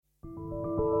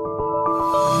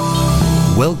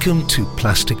Welcome to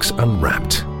Plastics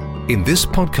Unwrapped. In this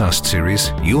podcast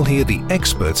series, you'll hear the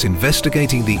experts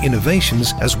investigating the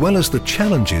innovations as well as the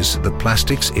challenges the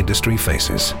plastics industry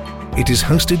faces. It is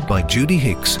hosted by Judy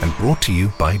Hicks and brought to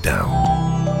you by Dow.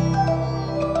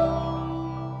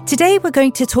 Today we're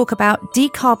going to talk about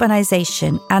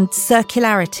decarbonisation and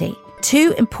circularity,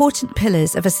 two important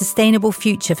pillars of a sustainable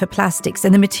future for plastics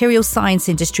and the material science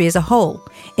industry as a whole.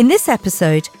 In this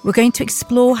episode, we're going to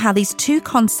explore how these two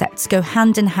concepts go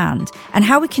hand in hand and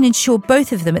how we can ensure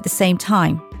both of them at the same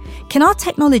time. Can our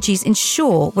technologies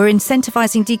ensure we're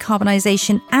incentivising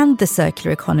decarbonisation and the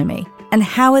circular economy? And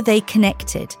how are they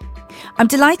connected? I'm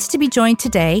delighted to be joined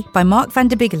today by Mark van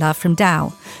der Bigelaar from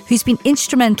Dow, who's been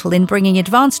instrumental in bringing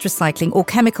advanced recycling, or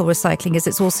chemical recycling as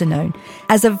it's also known,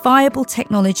 as a viable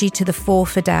technology to the fore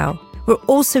for Dow. We're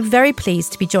also very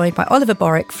pleased to be joined by Oliver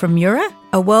Borek from Mura,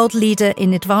 a world leader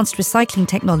in advanced recycling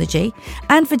technology,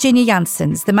 and Virginia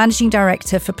Janssens, the Managing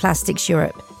Director for Plastics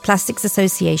Europe, Plastics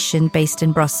Association based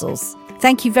in Brussels.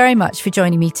 Thank you very much for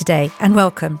joining me today, and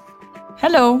welcome.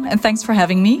 Hello, and thanks for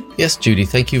having me. Yes, Judy,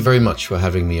 thank you very much for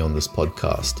having me on this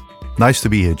podcast. Nice to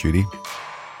be here, Judy.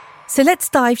 So let's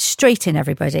dive straight in,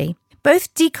 everybody.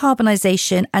 Both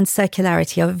decarbonisation and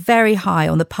circularity are very high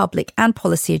on the public and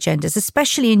policy agendas,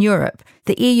 especially in Europe.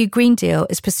 The EU Green Deal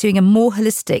is pursuing a more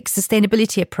holistic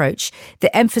sustainability approach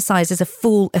that emphasises a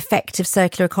full, effective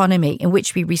circular economy in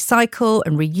which we recycle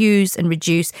and reuse and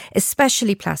reduce,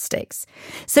 especially plastics.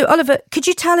 So, Oliver, could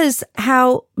you tell us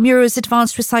how Mura's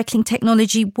advanced recycling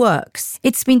technology works?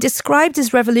 It's been described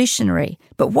as revolutionary,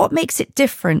 but what makes it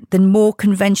different than more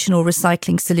conventional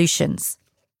recycling solutions?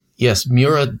 Yes,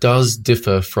 Mura does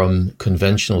differ from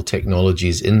conventional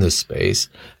technologies in this space.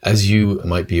 As you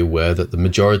might be aware, that the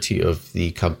majority of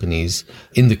the companies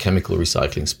in the chemical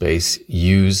recycling space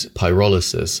use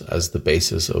pyrolysis as the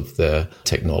basis of their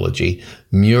technology.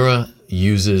 Mura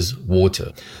uses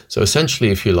water. So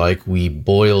essentially, if you like, we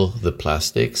boil the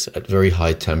plastics at very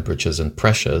high temperatures and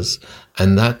pressures,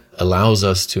 and that allows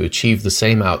us to achieve the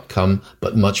same outcome,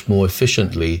 but much more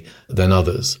efficiently than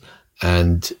others.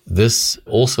 And this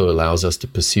also allows us to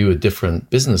pursue a different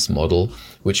business model,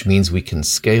 which means we can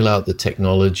scale out the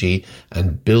technology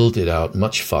and build it out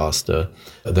much faster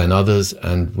than others.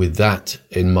 And with that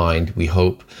in mind, we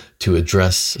hope to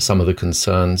address some of the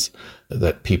concerns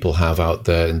that people have out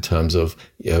there in terms of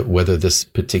whether this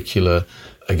particular,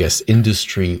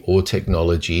 industry or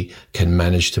technology can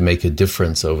manage to make a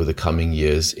difference over the coming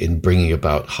years in bringing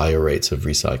about higher rates of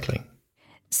recycling.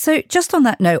 So just on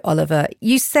that note, Oliver,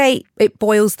 you say it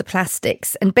boils the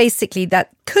plastics, and basically that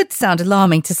could sound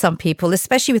alarming to some people,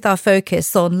 especially with our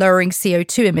focus on lowering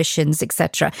CO2 emissions,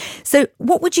 etc. So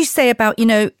what would you say about,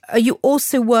 are you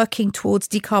also working towards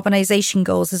decarbonisation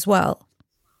goals as well?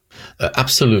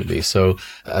 Absolutely. So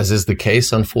as is the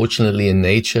case, unfortunately, in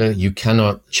nature, you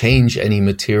cannot change any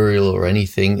material or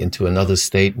anything into another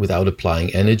state without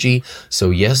applying energy. So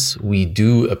yes, we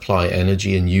do apply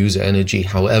energy and use energy.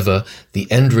 However,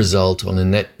 the end result on a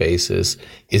net basis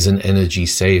is an energy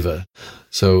saver.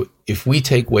 So if we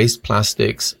take waste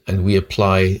plastics and we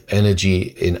apply energy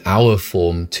in our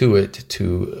form to it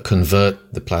to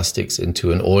convert the plastics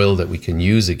into an oil that we can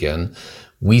use again,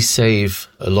 we save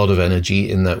a lot of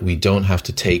energy in that we don't have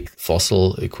to take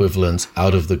fossil equivalents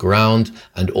out of the ground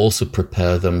and also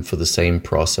prepare them for the same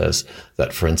process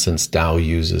that, for instance, Dow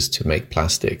uses to make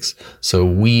plastics. So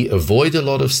we avoid a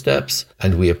lot of steps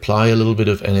and we apply a little bit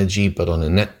of energy, but on a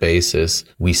net basis,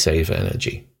 we save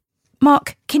energy.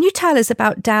 Mark, can you tell us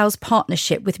about Dow's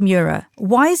partnership with Mura?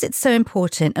 Why is it so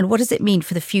important and what does it mean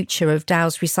for the future of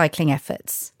Dow's recycling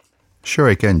efforts? Sure,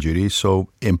 I can, Judy. So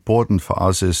important for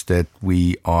us is that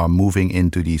we are moving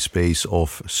into the space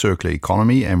of circular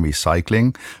economy and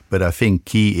recycling. But I think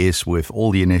key is with all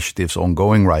the initiatives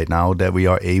ongoing right now that we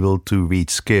are able to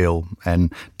reach scale.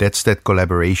 And that's that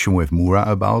collaboration with Mura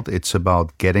about. It's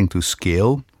about getting to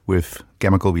scale with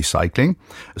chemical recycling.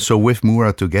 So with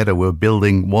Mura together, we're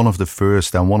building one of the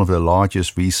first and one of the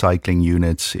largest recycling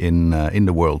units in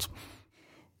the world.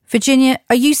 Virginia,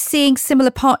 are you seeing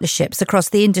similar partnerships across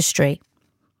the industry?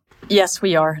 Yes,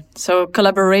 we are. So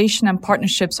collaboration and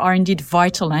partnerships are indeed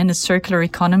vital in the circular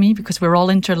economy because we're all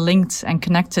interlinked and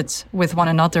connected with one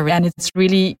another. And it's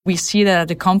really, we see that at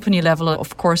the company level,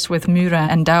 of course, with Mura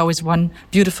and Dow is one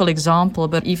beautiful example,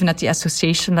 but even at the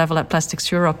association level at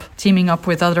Plastics Europe, teaming up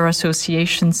with other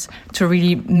associations to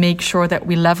really make sure that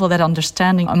we level that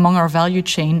understanding among our value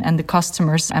chain and the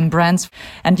customers and brands.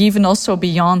 And even also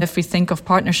beyond, if we think of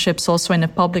partnerships also in the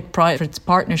public-private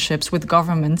partnerships with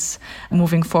governments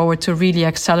moving forward forward to really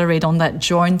accelerate on that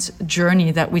joint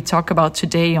journey that we talk about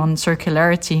today on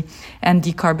circularity and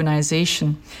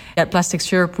decarbonization. At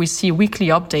Plastics Europe, we see weekly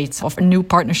updates of new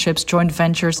partnerships, joint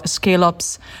ventures,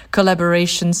 scale-ups,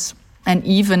 collaborations, and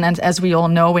even, and as we all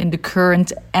know, in the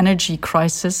current energy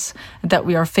crisis that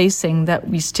we are facing, that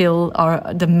we still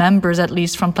are, the members, at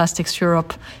least from Plastics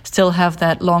Europe, still have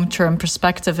that long-term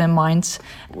perspective in mind,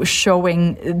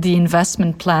 showing the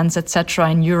investment plans,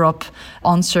 etc., in Europe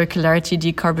on circularity,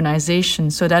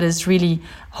 decarbonization. So that is really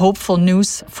hopeful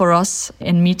news for us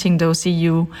in meeting those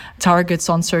EU targets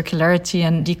on circularity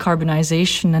and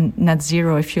decarbonization and net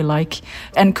zero, if you like.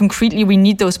 And concretely, we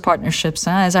need those partnerships.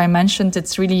 As I mentioned,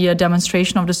 it's really a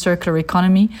demonstration of the circular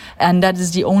economy, and that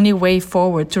is the only way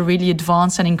forward to really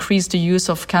advance and increase the use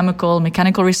of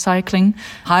mechanical recycling,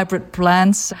 hybrid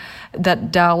plants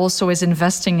that Dow also is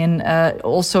investing in,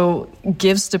 also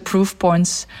gives the proof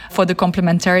points for the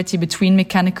complementarity between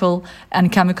mechanical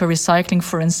and chemical recycling,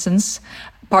 for instance.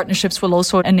 Partnerships will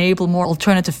also enable more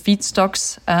alternative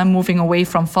feedstocks, moving away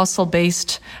from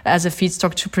fossil-based as a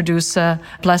feedstock to produce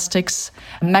plastics,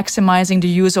 maximizing the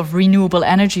use of renewable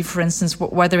energy, for instance,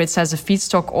 whether it's as a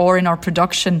feedstock or in our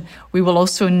production. We will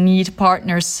also need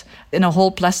partners in a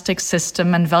whole plastic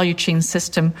system and value chain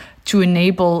system to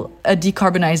enable a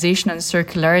decarbonization and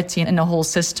circularity in a whole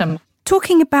system.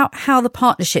 Talking about how the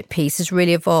partnership piece has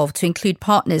really evolved to include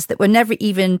partners that were never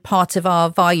even part of our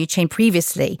value chain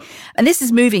previously. And this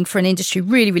is moving for an industry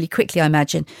really, really quickly, I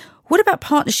imagine. What about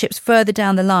partnerships further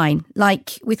down the line,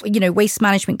 like with, waste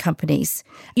management companies?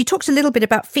 You talked a little bit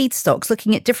about feedstocks,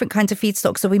 looking at different kinds of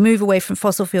feedstocks, so we move away from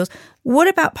fossil fuels. What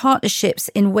about partnerships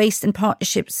in waste and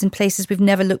partnerships in places we've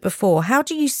never looked before? How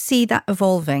do you see that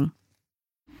evolving?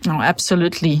 Oh,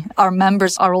 absolutely. Our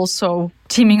members are also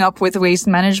teaming up with waste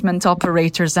management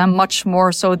operators and much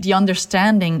more. So the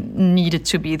understanding needed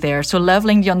to be there. So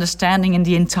leveling the understanding in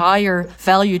the entire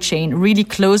value chain, really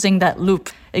closing that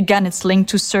loop. Again, it's linked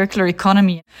to circular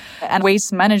economy and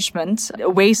waste management.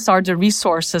 Waste are the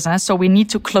resources, so we need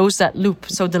to close that loop.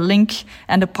 So the link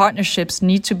and the partnerships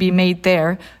need to be made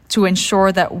there to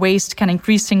ensure that waste can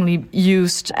increasingly be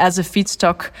used as a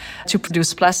feedstock to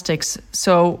produce plastics.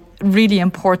 So really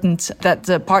important that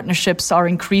the partnerships are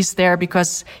increased there,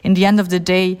 because in the end of the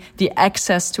day, the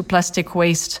access to plastic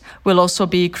waste will also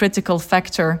be a critical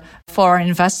factor for our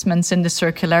investments in the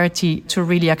circularity to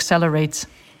really accelerate.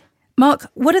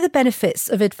 Mark, what are the benefits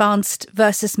of advanced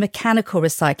versus mechanical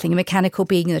recycling? Mechanical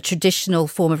being the traditional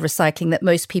form of recycling that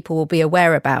most people will be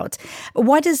aware about.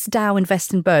 Why does Dow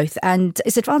invest in both? And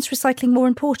is advanced recycling more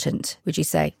important, would you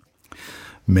say?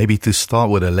 Maybe to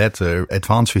start with the latter,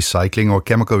 advanced recycling or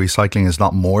chemical recycling is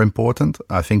not more important.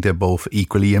 I think they're both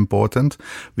equally important.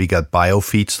 We got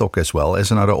biofeedstock as well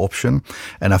as another option.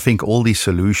 And I think all these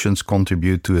solutions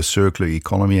contribute to a circular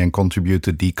economy and contribute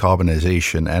to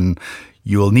decarbonization. And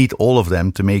you will need all of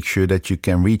them to make sure that you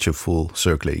can reach a full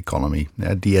circular economy.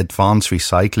 The advanced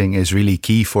recycling is really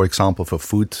key, for example, for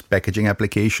food packaging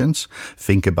applications.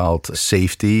 Think about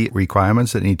safety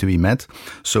requirements that need to be met.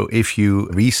 So if you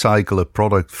recycle a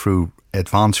product through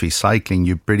advanced recycling,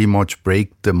 you pretty much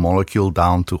break the molecule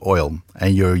down to oil,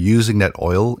 and you're using that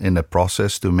oil in the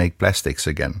process to make plastics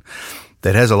again.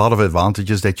 That has a lot of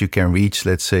advantages that you can reach,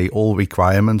 let's say, all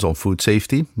requirements on food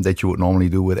safety that you would normally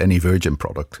do with any virgin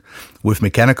product. With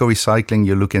mechanical recycling,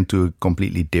 you look into a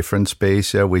completely different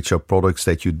space, which are products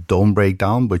that you don't break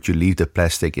down, but you leave the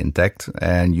plastic intact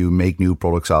and you make new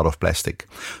products out of plastic.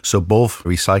 So both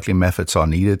recycling methods are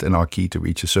needed and are key to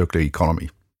reach a circular economy.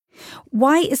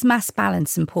 Why is mass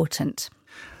balance important?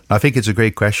 I think it's a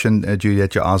great question, Julie,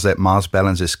 that you asked that. Mass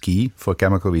balance is key for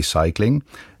chemical recycling,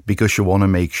 because you want to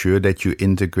make sure that you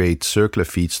integrate circular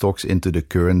feedstocks into the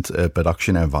current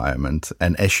production environment.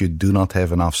 And as you do not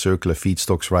have enough circular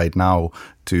feedstocks right now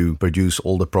to produce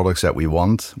all the products that we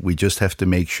want, we just have to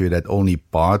make sure that only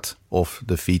part of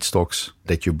the feedstocks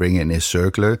that you bring in is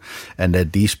circular, and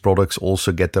that these products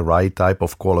also get the right type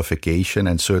of qualification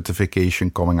and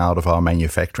certification coming out of our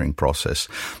manufacturing process.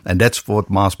 And that's what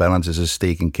mass balance is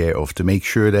taking care of, to make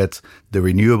sure that the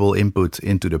renewable input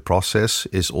into the process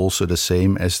is also the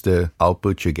same as the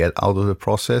output you get out of the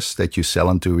process that you sell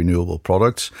into renewable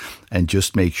products, and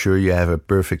just make sure you have a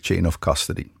perfect chain of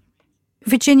custody.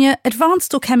 Virginia,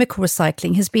 advanced or chemical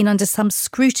recycling has been under some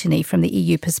scrutiny from the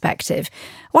EU perspective.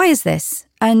 Why is this?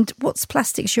 And what's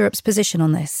Plastics Europe's position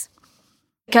on this?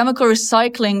 Chemical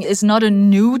recycling is not a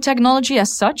new technology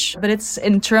as such, but it's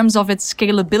in terms of its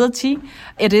scalability,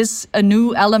 it is a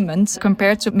new element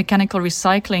compared to mechanical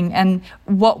recycling. And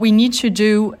what we need to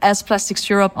do as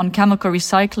Plastics Europe on chemical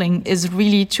recycling is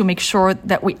really to make sure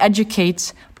that we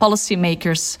educate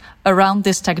policymakers around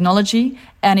this technology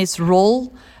and its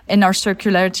role in our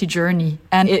circularity journey.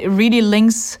 And it really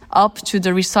links up to the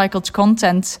recycled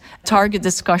content target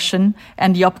discussion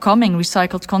and the upcoming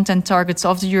recycled content targets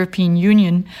of the European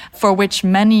Union, for which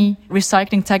many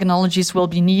recycling technologies will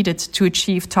be needed to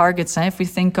achieve targets. And if we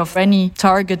think of any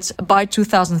targets by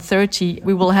 2030,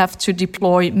 we will have to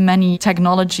deploy many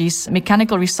technologies.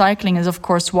 Mechanical recycling is, of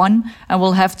course, one, and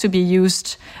will have to be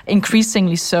used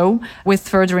increasingly so with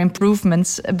further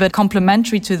improvements. But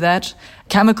complementary to that,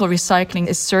 chemical recycling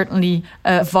is certainly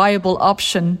a viable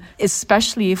option,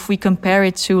 especially if we compare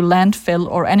it to landfill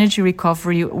or energy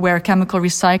recovery, where chemical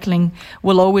recycling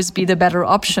will always be the better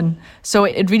option. So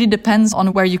it really depends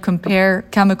on where you compare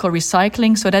chemical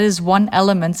recycling. So that is one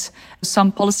element.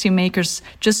 Some policymakers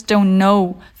just don't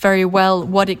know very well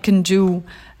what it can do,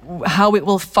 how it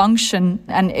will function,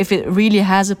 and if it really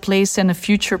has a place in a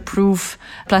future-proof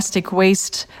plastic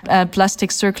waste,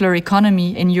 plastic circular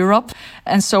economy in Europe.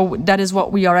 And so that is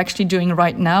what we are actually doing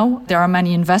right now. There are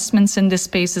many investments in this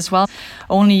space as well.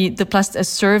 Only a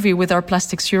survey with our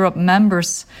Plastics Europe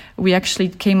members, we actually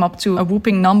came up to a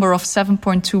whooping number of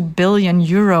 7.2 billion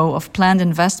euro of planned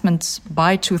investments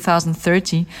by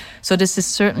 2030. So this is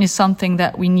certainly something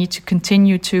that we need to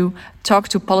continue to talk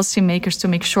to policymakers to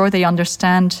make sure they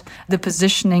understand the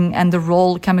positioning and the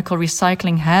role chemical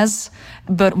recycling has.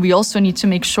 But we also need to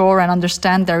make sure and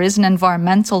understand there is an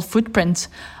environmental footprint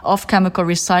of chemical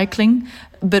recycling.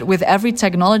 But with every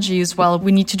technology as well,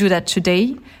 we need to do that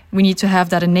today. We need to have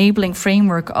that enabling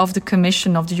framework of the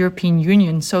Commission of the European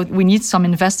Union. So we need some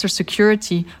investor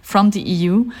security from the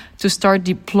EU to start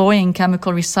deploying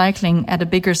chemical recycling at a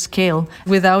bigger scale.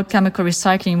 Without chemical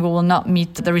recycling, we will not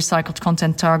meet the recycled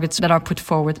content targets that are put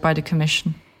forward by the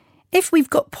Commission. If we've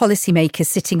got policymakers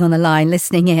sitting on the line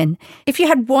listening in, if you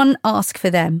had one ask for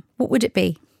them, what would it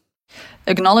be?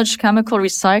 Acknowledge chemical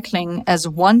recycling as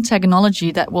one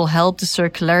technology that will help the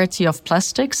circularity of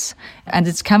plastics, and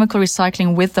it's chemical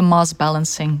recycling with the mass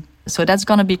balancing. So that's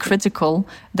going to be critical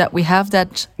that we have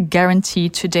that guarantee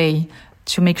today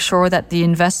to make sure that the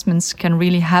investments can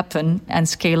really happen and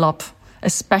scale up,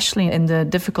 especially in the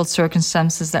difficult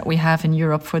circumstances that we have in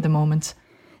Europe for the moment.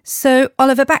 So,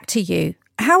 Oliver, back to you.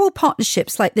 How will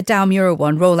partnerships like the Dow Mura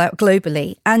one roll out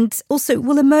globally? And also,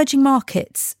 will emerging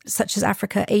markets such as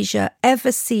Africa, Asia,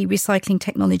 ever see recycling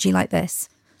technology like this?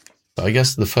 I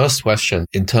guess the first question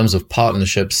in terms of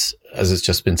partnerships, as it's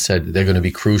just been said, they're going to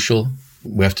be crucial.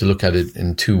 We have to look at it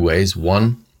in two ways.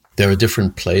 One, there are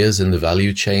different players in the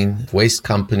value chain. Waste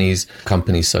companies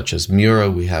such as Mura,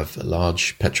 we have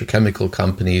large petrochemical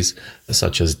companies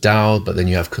such as Dow, but then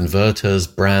you have converters,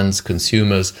 brands,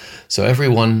 consumers. So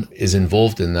everyone is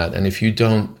involved in that. And if you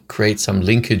don't create some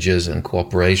linkages and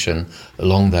cooperation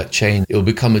along that chain, it will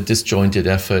become a disjointed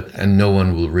effort and no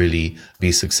one will really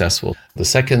be successful. The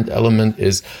second element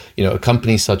is, a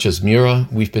company such as Mura,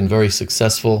 we've been very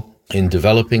successful in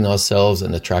developing ourselves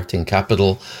and attracting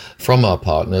capital from our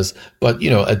partners. But,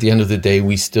 at the end of the day,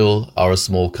 we still are a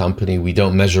small company. We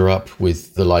don't measure up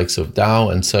with the likes of Dow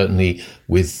and certainly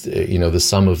with, the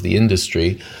sum of the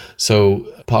industry. So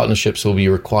partnerships will be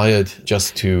required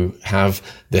just to have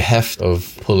the heft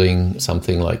of pulling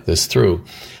something like this through.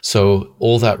 So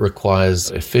all that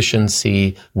requires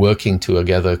efficiency, working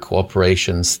together,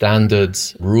 cooperation,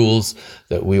 standards, rules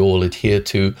that we all adhere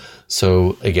to.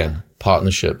 So again,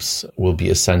 partnerships will be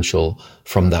essential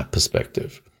from that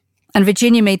perspective. And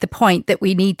Virginia made the point that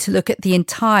we need to look at the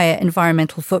entire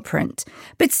environmental footprint.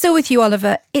 But still with you,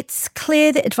 Oliver, it's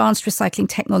clear that advanced recycling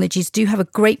technologies do have a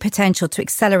great potential to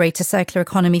accelerate a circular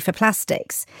economy for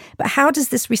plastics. But how does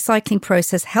this recycling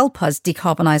process help us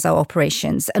decarbonise our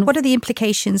operations? And what are the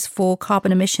implications for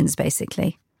carbon emissions,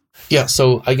 basically? Yeah,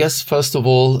 so I guess, first of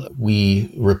all,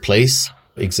 we replace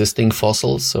existing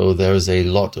fossils. So there's a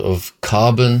lot of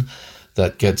carbon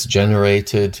that gets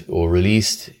generated or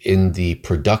released in the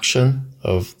production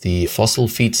of the fossil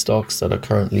feedstocks that are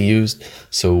currently used.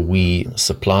 So we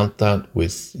supplant that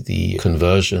with the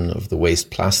conversion of the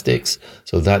waste plastics.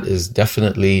 So that is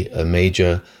definitely a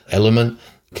major element.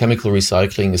 Chemical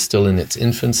recycling is still in its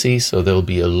infancy, so there'll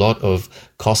be a lot of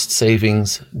cost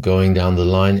savings going down the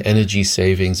line, energy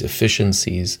savings,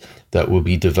 efficiencies that will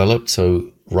be developed.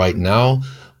 So right now,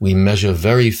 we measure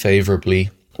very favorably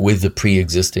with the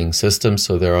pre-existing system.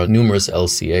 So there are numerous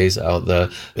LCAs out there,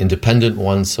 independent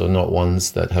ones, so not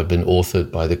ones that have been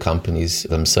authored by the companies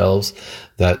themselves,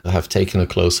 that have taken a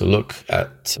closer look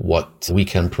at what we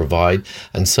can provide.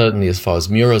 And certainly as far as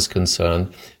Mura is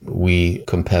concerned, we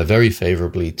compare very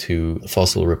favorably to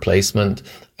fossil replacement.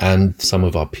 and some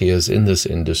of our peers in this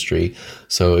industry.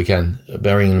 So again,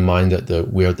 bearing in mind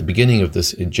that we're at the beginning of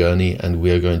this journey and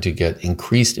we are going to get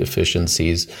increased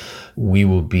efficiencies, we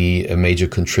will be a major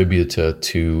contributor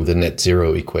to the net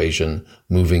zero equation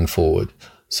moving forward.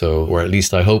 So, or at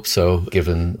least I hope so,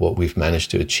 given what we've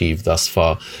managed to achieve thus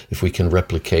far. If we can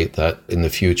replicate that in the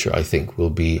future, I think we'll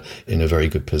be in a very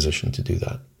good position to do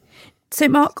that. So,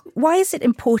 Mark, why is it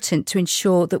important to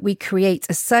ensure that we create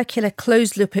a circular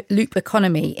closed-loop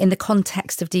economy in the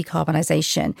context of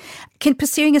decarbonisation? Can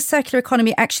pursuing a circular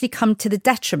economy actually come to the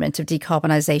detriment of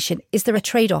decarbonisation? Is there a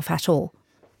trade-off at all?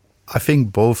 I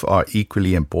think both are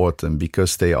equally important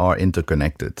because they are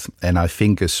interconnected. And I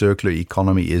think a circular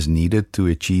economy is needed to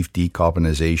achieve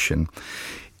decarbonization.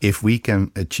 If we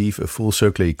can achieve a full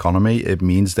circular economy, it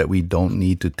means that we don't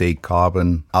need to take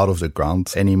carbon out of the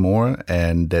ground anymore.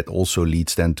 And that also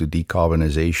leads then to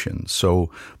decarbonization. So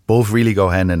both really go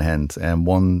hand in hand, and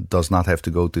one does not have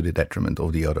to go to the detriment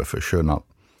of the other, for sure not.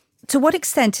 To what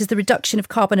extent is the reduction of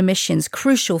carbon emissions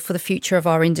crucial for the future of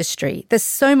our industry? There's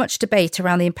so much debate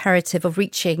around the imperative of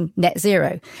reaching net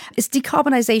zero. Is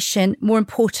decarbonisation more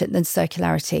important than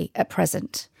circularity at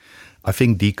present? I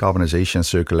think decarbonisation and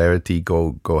circularity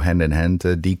go hand in hand.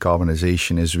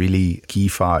 Decarbonisation is really key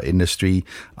for our industry.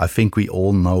 I think we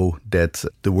all know that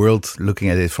the world, looking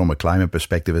at it from a climate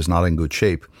perspective, is not in good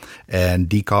shape. And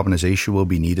decarbonisation will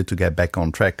be needed to get back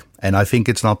on track. And I think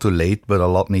it's not too late, but a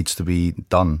lot needs to be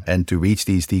done. And to reach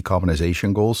these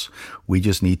decarbonisation goals, we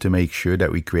just need to make sure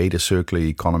that we create a circular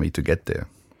economy to get there.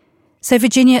 So,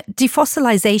 Virginia,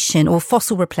 defossilization or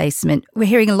fossil replacement, we're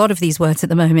hearing a lot of these words at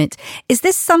the moment. Is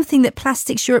this something that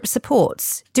Plastics Europe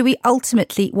supports? Do we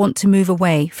ultimately want to move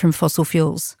away from fossil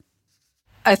fuels?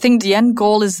 I think the end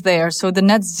goal is there. So the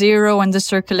net zero and the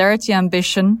circularity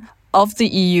ambition of the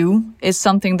EU is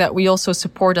something that we also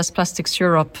support as Plastics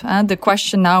Europe. And the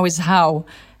question now is how.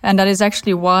 And that is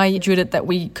actually why, Judith, that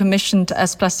we commissioned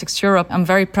as Plastics Europe, I'm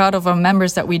very proud of our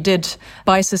members that we did,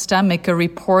 Biosystemic, a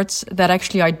report that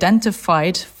actually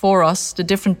identified for us the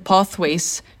different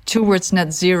pathways towards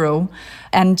net zero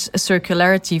and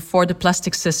circularity for the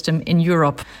plastic system in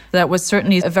Europe. That was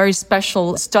certainly a very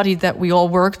special study that we all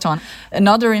worked on.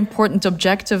 Another important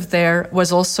objective there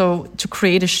was also to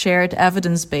create a shared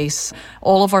evidence base.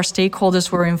 All of our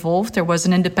stakeholders were involved. There was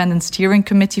an independent steering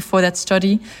committee for that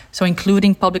study, so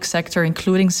including public sector,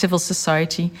 including civil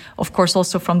society, of course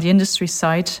also from the industry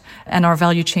side and our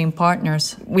value chain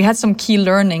partners. We had some key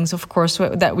learnings, of course,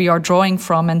 that we are drawing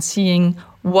from and seeing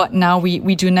what now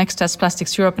we do next as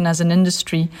Plastics Europe and as an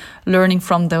industry, learning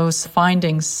from those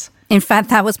findings. In fact,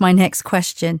 that was my next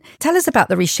question. Tell us about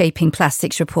the Reshaping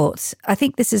Plastics report. I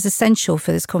think this is essential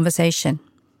for this conversation.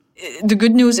 The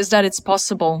good news is that it's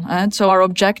possible. So our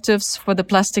objectives for the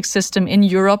plastic system in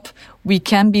Europe, we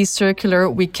can be circular,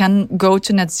 we can go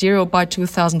to net zero by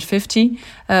 2050.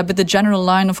 But the general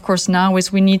line, of course, now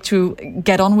is we need to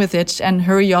get on with it and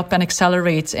hurry up and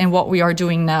accelerate in what we are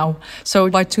doing now. So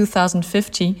by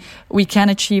 2050, we can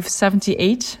achieve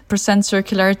 78%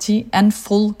 circularity and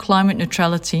full climate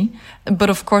neutrality.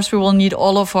 But of course, we will need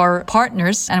all of our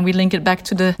partners, and we link it back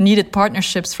to the needed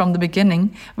partnerships from the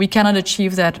beginning. We cannot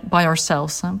achieve that by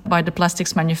ourselves, by the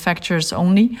plastics manufacturers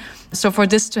only. So for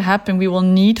this to happen, we will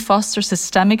need faster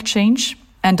systemic change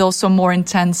and also more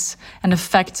intense and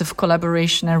effective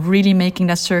collaboration and really making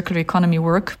that circular economy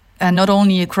work. And not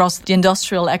only across the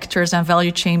industrial actors and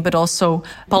value chain, but also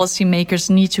policymakers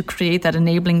need to create that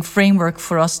enabling framework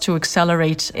for us to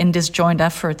accelerate in this joint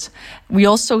effort. We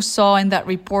also saw in that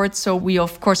report, so we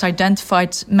of course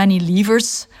identified many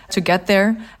levers to get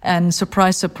there. And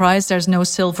surprise, surprise, there's no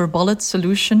silver bullet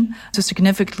solution to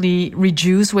significantly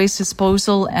reduce waste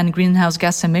disposal and greenhouse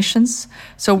gas emissions.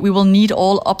 So we will need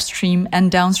all upstream and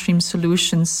downstream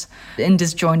solutions in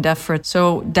this joint effort.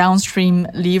 So downstream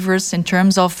levers in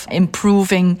terms of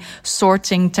improving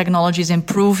sorting technologies,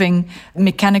 improving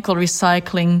mechanical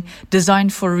recycling, design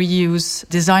for reuse,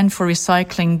 design for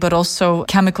recycling, but also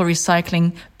chemical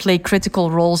recycling play critical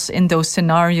roles in those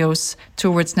scenarios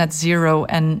towards net zero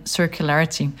and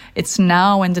circularity. It's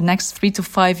now in the next 3 to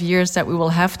 5 years that we will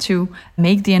have to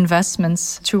make the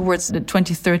investments towards the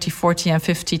 2030, 40 and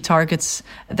 50 targets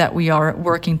that we are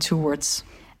working towards.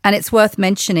 And it's worth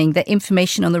mentioning that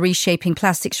information on the Reshaping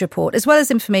Plastics report, as well as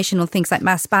information on things like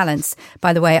mass balance,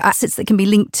 by the way, assets that can be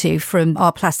linked to from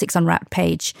our Plastics Unwrapped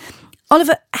page.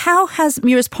 Oliver, how has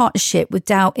Mura's partnership with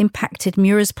Dow impacted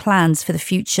Mura's plans for the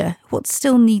future? What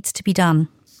still needs to be done?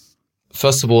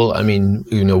 First of all,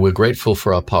 we're grateful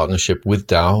for our partnership with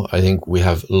Dow. I think we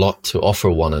have a lot to offer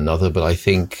one another, but I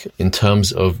think in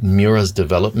terms of Mura's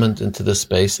development into the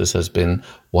space, this has been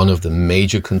one of the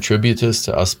major contributors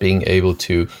to us being able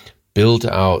to build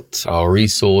out our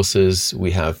resources.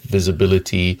 We have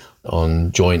visibility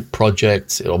on joint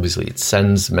projects. Obviously, it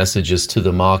sends messages to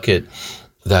the market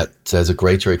that there's a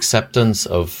greater acceptance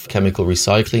of chemical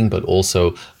recycling, but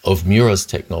also of Mura's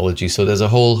technology. So there's a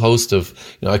whole host of,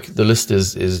 the list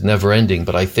is never ending.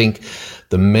 But I think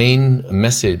the main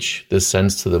message this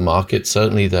sends to the market,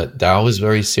 certainly that Dow is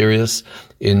very serious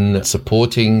in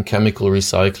supporting chemical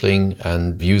recycling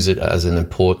and views it as an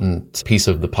important piece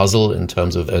of the puzzle in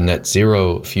terms of a net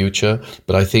zero future.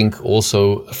 But I think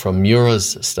also from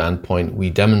Mura's standpoint,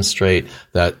 we demonstrate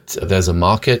that there's a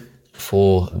market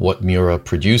for what Mura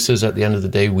produces. At the end of the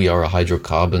day, we are a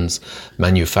hydrocarbons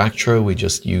manufacturer. We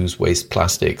just use waste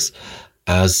plastics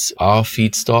as our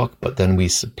feedstock, but then we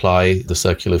supply the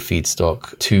circular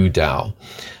feedstock to Dow.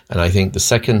 And I think the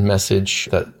second message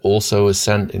that also is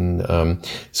sent in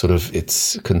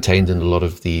it's contained in a lot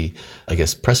of the,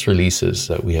 press releases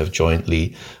that we have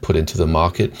jointly put into the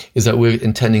market, is that we're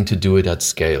intending to do it at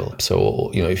scale. So,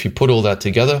 if you put all that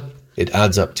together, it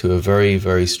adds up to a very,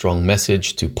 very strong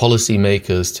message to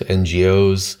policymakers, to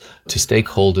NGOs, to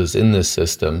stakeholders in this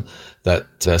system that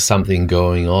there's something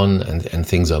going on and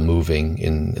things are moving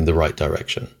in the right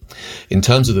direction. In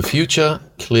terms of the future,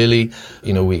 clearly,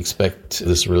 we expect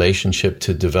this relationship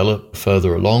to develop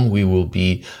further along. We will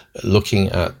be looking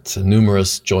at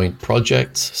numerous joint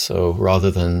projects. So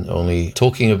rather than only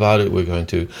talking about it, we're going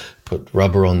to put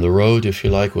rubber on the road, if you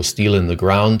like, or steel in the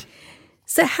ground.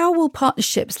 So how will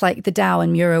partnerships like the Dow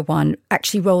and Mura one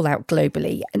actually roll out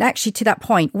globally? And actually, to that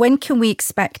point, when can we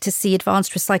expect to see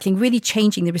advanced recycling really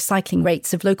changing the recycling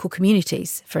rates of local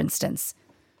communities, for instance?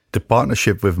 The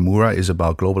partnership with Mura is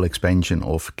about global expansion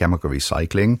of chemical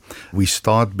recycling. We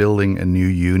start building a new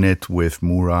unit with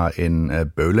Mura in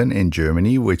Böhlen in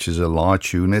Germany, which is a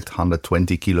large unit,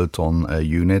 120 kiloton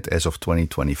unit as of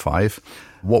 2025.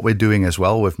 What we're doing as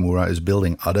well with Mura is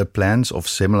building other plants of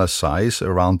similar size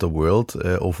around the world,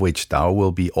 of which Dow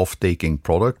will be off-taking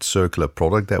product, circular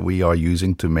product that we are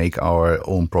using to make our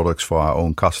own products for our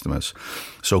own customers.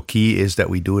 So key is that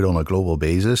we do it on a global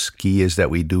basis. Key is that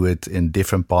we do it in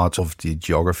different parts of the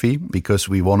geography, because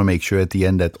we want to make sure at the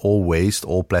end that all waste,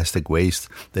 all plastic waste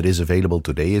that is available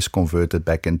today is converted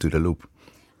back into the loop.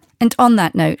 And on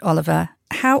that note, Oliver,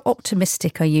 how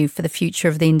optimistic are you for the future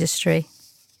of the industry?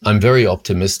 I'm very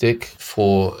optimistic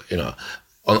for,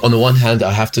 on the one hand,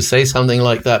 I have to say something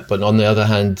like that, but on the other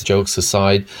hand, jokes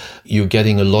aside, you're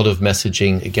getting a lot of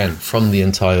messaging, again, from the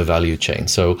entire value chain.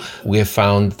 So we have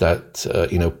found that,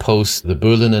 post the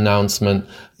Böhlen announcement,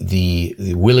 the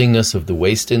willingness of the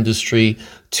waste industry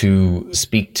to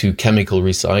speak to chemical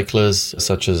recyclers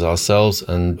such as ourselves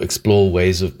and explore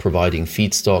ways of providing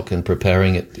feedstock and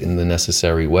preparing it in the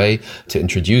necessary way to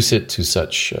introduce it to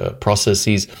such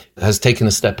processes has taken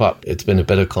a step up. It's been a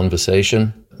better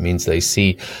conversation. It means they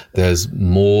see there's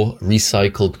more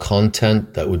recycled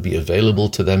content that would be available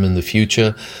to them in the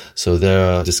future. So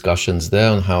there are discussions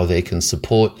there on how they can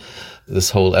support this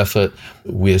whole effort.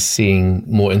 We're seeing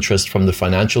more interest from the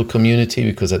financial community,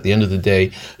 because at the end of the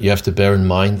day, you have to bear in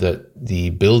mind that the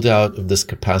build out of this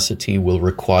capacity will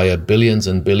require billions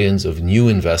and billions of new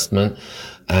investment.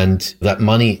 And that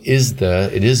money is there,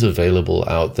 it is available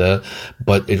out there,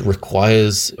 but it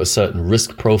requires a certain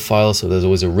risk profile. So there's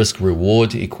always a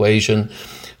risk-reward equation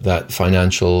that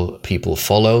financial people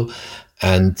follow.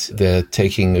 And they're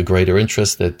taking a greater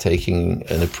interest. They're taking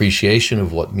an appreciation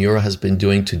of what Mura has been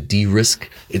doing to de-risk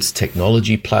its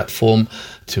technology platform,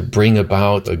 to bring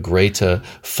about a greater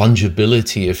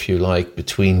fungibility, if you like,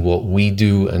 between what we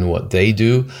do and what they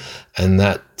do. And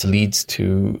that leads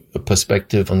to a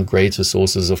perspective on greater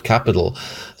sources of capital.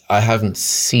 I haven't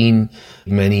seen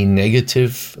many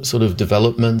negative sort of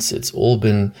developments. It's all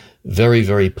been very,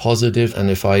 very positive. And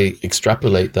if I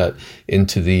extrapolate that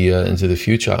into the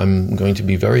future, I'm going to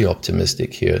be very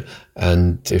optimistic here.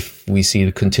 And if we see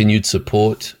the continued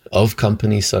support of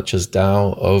companies such as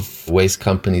Dow, of waste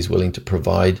companies willing to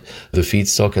provide the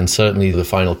feedstock, and certainly the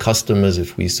final customers,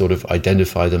 if we sort of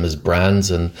identify them as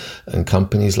brands and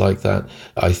companies like that,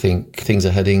 I think things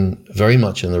are heading very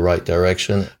much in the right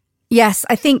direction. Yes,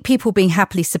 I think people being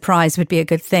happily surprised would be a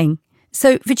good thing.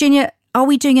 So, Virginia, are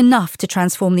we doing enough to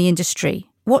transform the industry?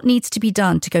 What needs to be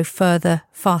done to go further,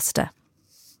 faster?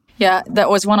 Yeah, that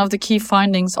was one of the key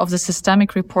findings of the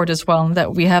systemic report as well,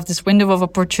 that we have this window of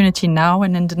opportunity now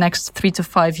and in the next 3 to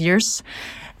 5 years.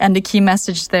 And the key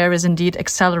message there is indeed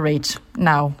accelerate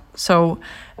now. So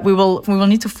we will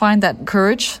need to find that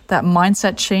courage, that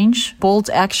mindset change, bold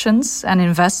actions and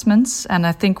investments. And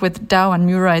I think with Dow and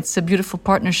Mura, it's a beautiful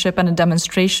partnership and a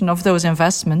demonstration of those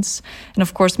investments. And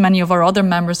of course, many of our other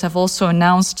members have also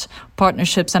announced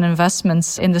partnerships and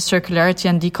investments in the circularity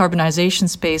and decarbonization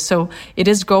space. So it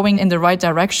is going in the right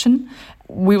direction.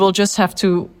 We will just have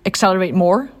to accelerate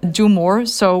more, do more.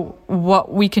 So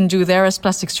what we can do there as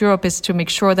Plastics Europe is to make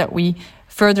sure that we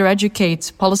further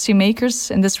educate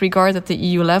policymakers in this regard at the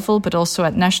EU level, but also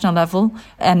at national level,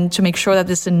 and to make sure that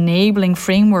this enabling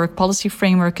framework, policy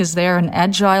framework is there, an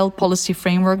agile policy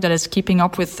framework that is keeping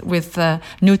up with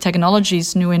new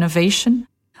technologies, new innovation.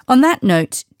 On that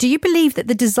note, do you believe that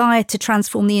the desire to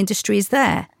transform the industry is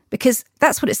there? Because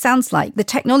that's what it sounds like. The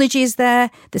technology is there,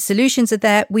 the solutions are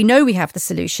there, we know we have the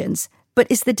solutions, but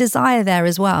is the desire there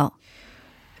as well?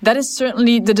 That is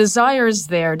certainly, the desire is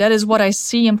there. That is what I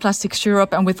see in Plastics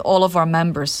Europe and with all of our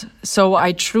members. So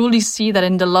I truly see that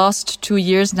in the last 2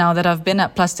 years now that I've been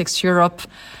at Plastics Europe,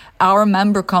 our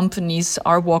member companies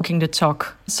are walking the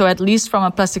talk. So at least from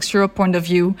a Plastics Europe point of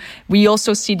view, we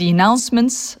also see the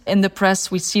announcements in the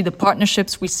press, we see the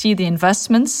partnerships, we see the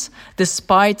investments.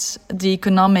 Despite the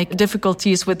economic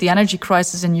difficulties with the energy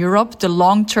crisis in Europe, the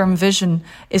long-term vision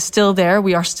is still there.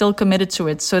 We are still committed to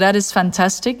it. So that is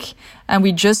fantastic. And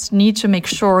we just need to make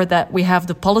sure that we have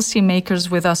the policymakers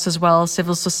with us as well,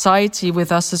 civil society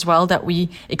with us as well, that we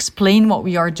explain what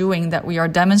we are doing, that we are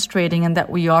demonstrating, and that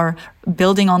we are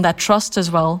building on that trust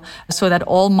as well, so that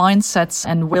all mindsets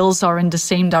and wills are in the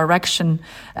same direction.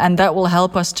 And that will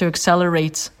help us to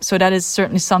accelerate. So that is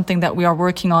certainly something that we are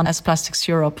working on as Plastics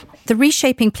Europe. The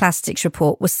Reshaping Plastics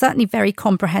report was certainly very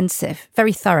comprehensive,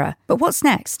 very thorough. But what's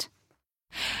next?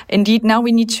 Indeed, now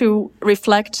we need to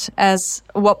reflect as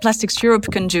what Plastics Europe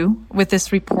can do with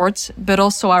this report, but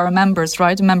also our members,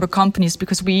 right? Member companies,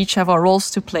 because we each have our roles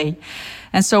to play.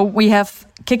 And so we have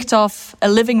kicked off a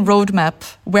living roadmap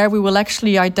where we will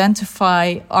actually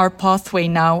identify our pathway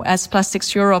now as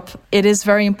Plastics Europe. It is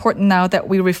very important now that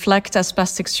we reflect as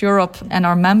Plastics Europe and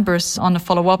our members on a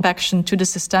follow-up action to the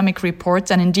systemic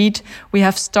report. And indeed, we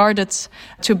have started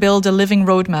to build a living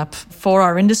roadmap for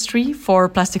our industry, for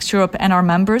Plastics Europe and our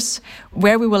members,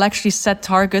 where we will actually set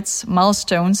targets,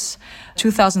 milestones,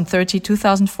 2030,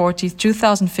 2040,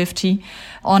 2050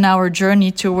 on our journey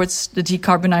towards the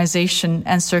decarbonization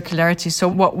and circularity. So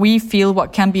what we feel,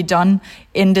 what can be done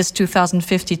in this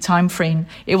 2050 timeframe.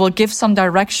 It will give some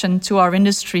direction to our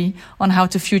industry on how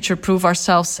to future-proof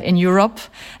ourselves in Europe.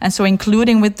 And so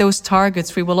including with those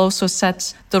targets, we will also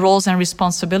set the roles and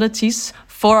responsibilities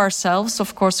for ourselves,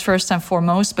 of course, first and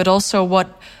foremost, but also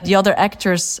what the other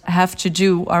actors have to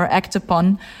do or act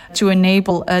upon to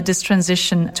enable this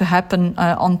transition to happen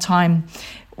on time.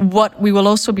 What we will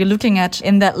also be looking at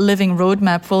in that living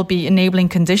roadmap will be enabling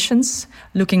conditions,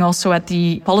 looking also at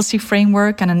the policy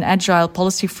framework and an agile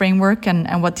policy framework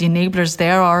and what the enablers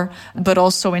there are, but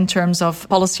also in terms of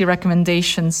policy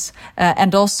recommendations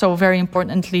and also, very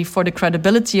importantly, for the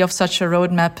credibility of such a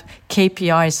roadmap,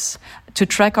 KPIs. To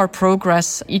track our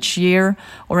progress each year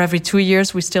or every 2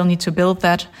 years, we still need to build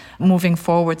that moving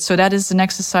forward. So that is an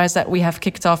exercise that we have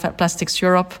kicked off at Plastics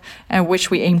Europe and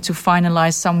which we aim to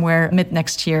finalize somewhere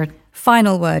mid-next year.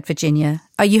 Final word, Virginia.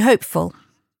 Are you hopeful?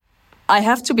 I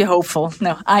have to be hopeful.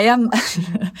 No, I am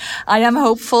I am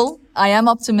hopeful. I am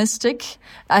optimistic.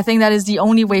 I think that is the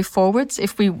only way forward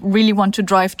if we really want to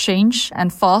drive change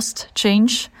and fast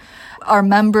change. Our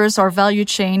members, our value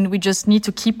chain, we just need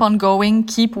to keep on going,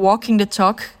 keep walking the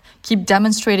talk, keep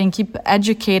demonstrating, keep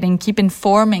educating, keep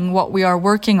informing what we are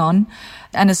working on.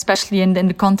 And especially in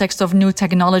the context of new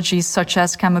technologies such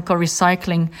as chemical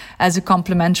recycling as a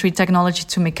complementary technology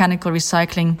to mechanical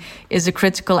recycling is a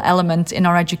critical element in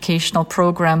our educational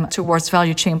program towards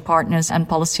value chain partners and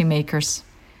policymakers.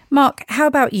 Mark, how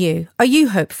about you? Are you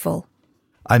hopeful?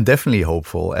 I'm definitely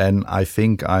hopeful, and I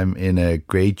think I'm in a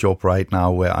great job right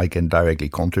now where I can directly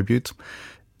contribute.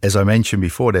 As I mentioned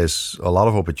before, there's a lot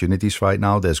of opportunities right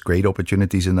now. There's great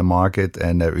opportunities in the market,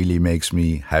 and that really makes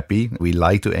me happy. We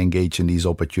like to engage in these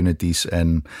opportunities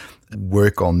and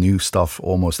work on new stuff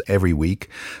almost every week.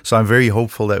 So I'm very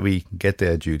hopeful that we get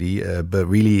there, Judy. But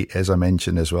really, as I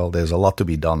mentioned as well, there's a lot to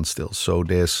be done still. So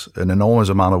there's an enormous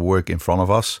amount of work in front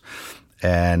of us,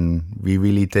 and we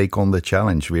really take on the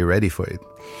challenge. We're ready for it.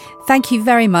 Thank you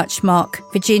very much, Mark,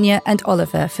 Virginia and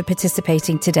Oliver, for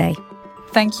participating today.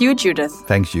 Thank you, Judith.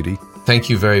 Thanks, Judy. Thank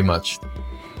you very much.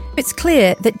 It's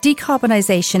clear that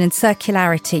decarbonisation and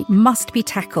circularity must be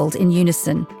tackled in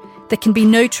unison. There can be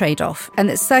no trade-off, and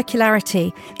that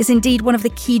circularity is indeed one of the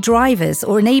key drivers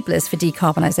or enablers for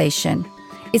decarbonisation.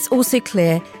 It's also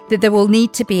clear that there will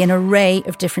need to be an array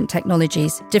of different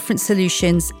technologies, different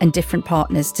solutions, and different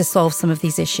partners to solve some of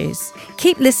these issues.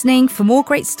 Keep listening for more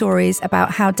great stories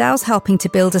about how Dow's helping to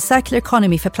build a circular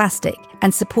economy for plastic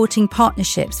and supporting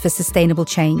partnerships for sustainable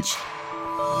change.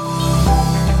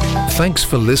 Thanks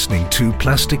for listening to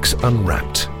Plastics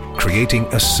Unwrapped, creating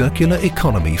a circular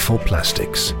economy for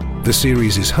plastics. The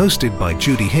series is hosted by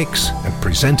Judy Hicks and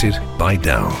presented by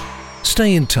Dow.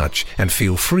 Stay in touch and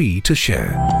feel free to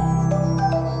share.